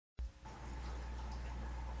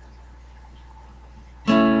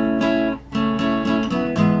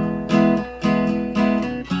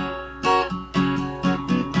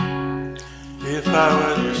I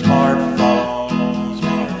was your smartphone,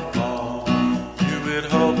 you would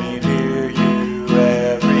hold me near you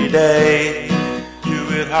every day. You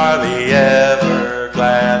would hardly ever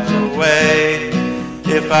glance away.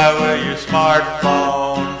 If I were your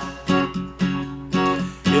smartphone,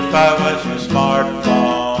 if I was your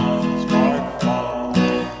smartphone,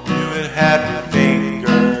 you would have your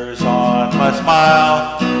fingers on my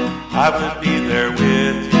smile. I would be there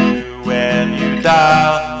with you when you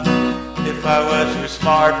dial. If I was your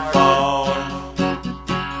smartphone,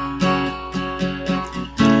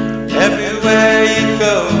 everywhere you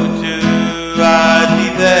go to, I'd be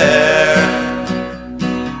there.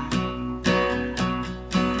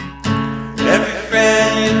 Every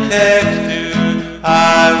friend you text to, I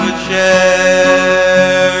would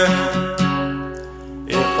share.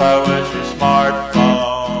 If I was your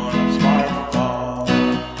smartphone,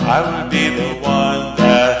 I would be the one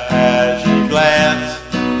that has your glance.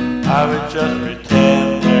 I would just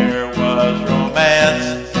pretend there was romance.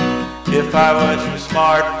 If I was your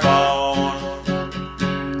smartphone,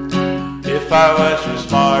 if I was your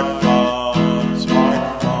smartphone,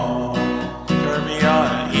 turn me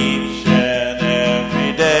on each and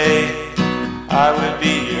every day. I would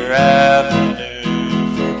be your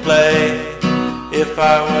avenue for play. If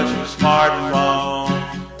I was your smartphone,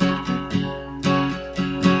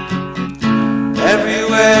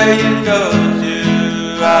 everywhere you go to,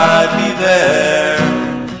 I'd be there.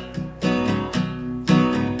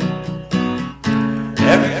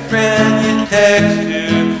 Every friend you text to,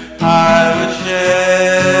 I would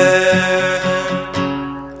share.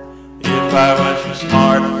 If I was your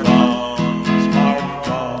smartphone,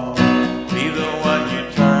 be the one you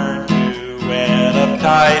turn to when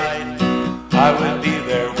uptight. I would be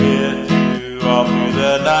there with you all through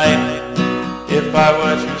the night. If I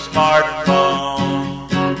was your smartphone,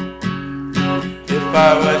 if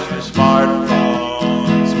I was your smartphone,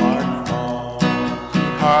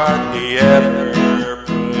 you'd hardly ever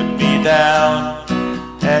put me down,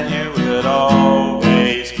 and you would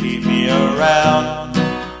always keep me around.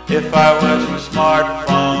 If I was your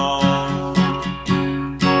smartphone,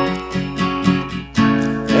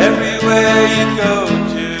 everywhere you go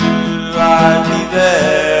to, I'd be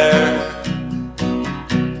there.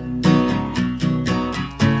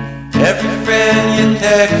 Every friend you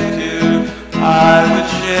text to, I would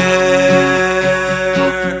share.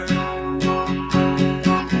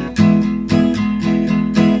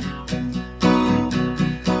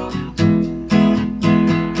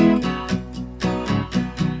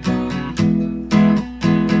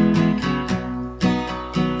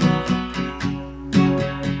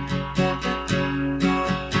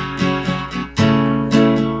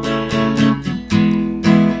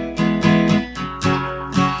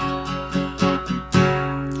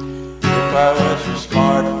 If I was your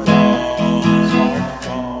smartphone,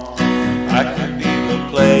 I could be the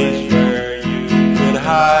place where you could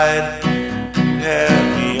hide. You'd have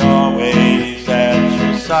me always at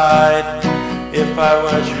your side. If I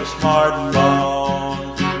was your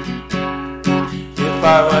smartphone, if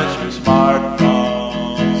I was your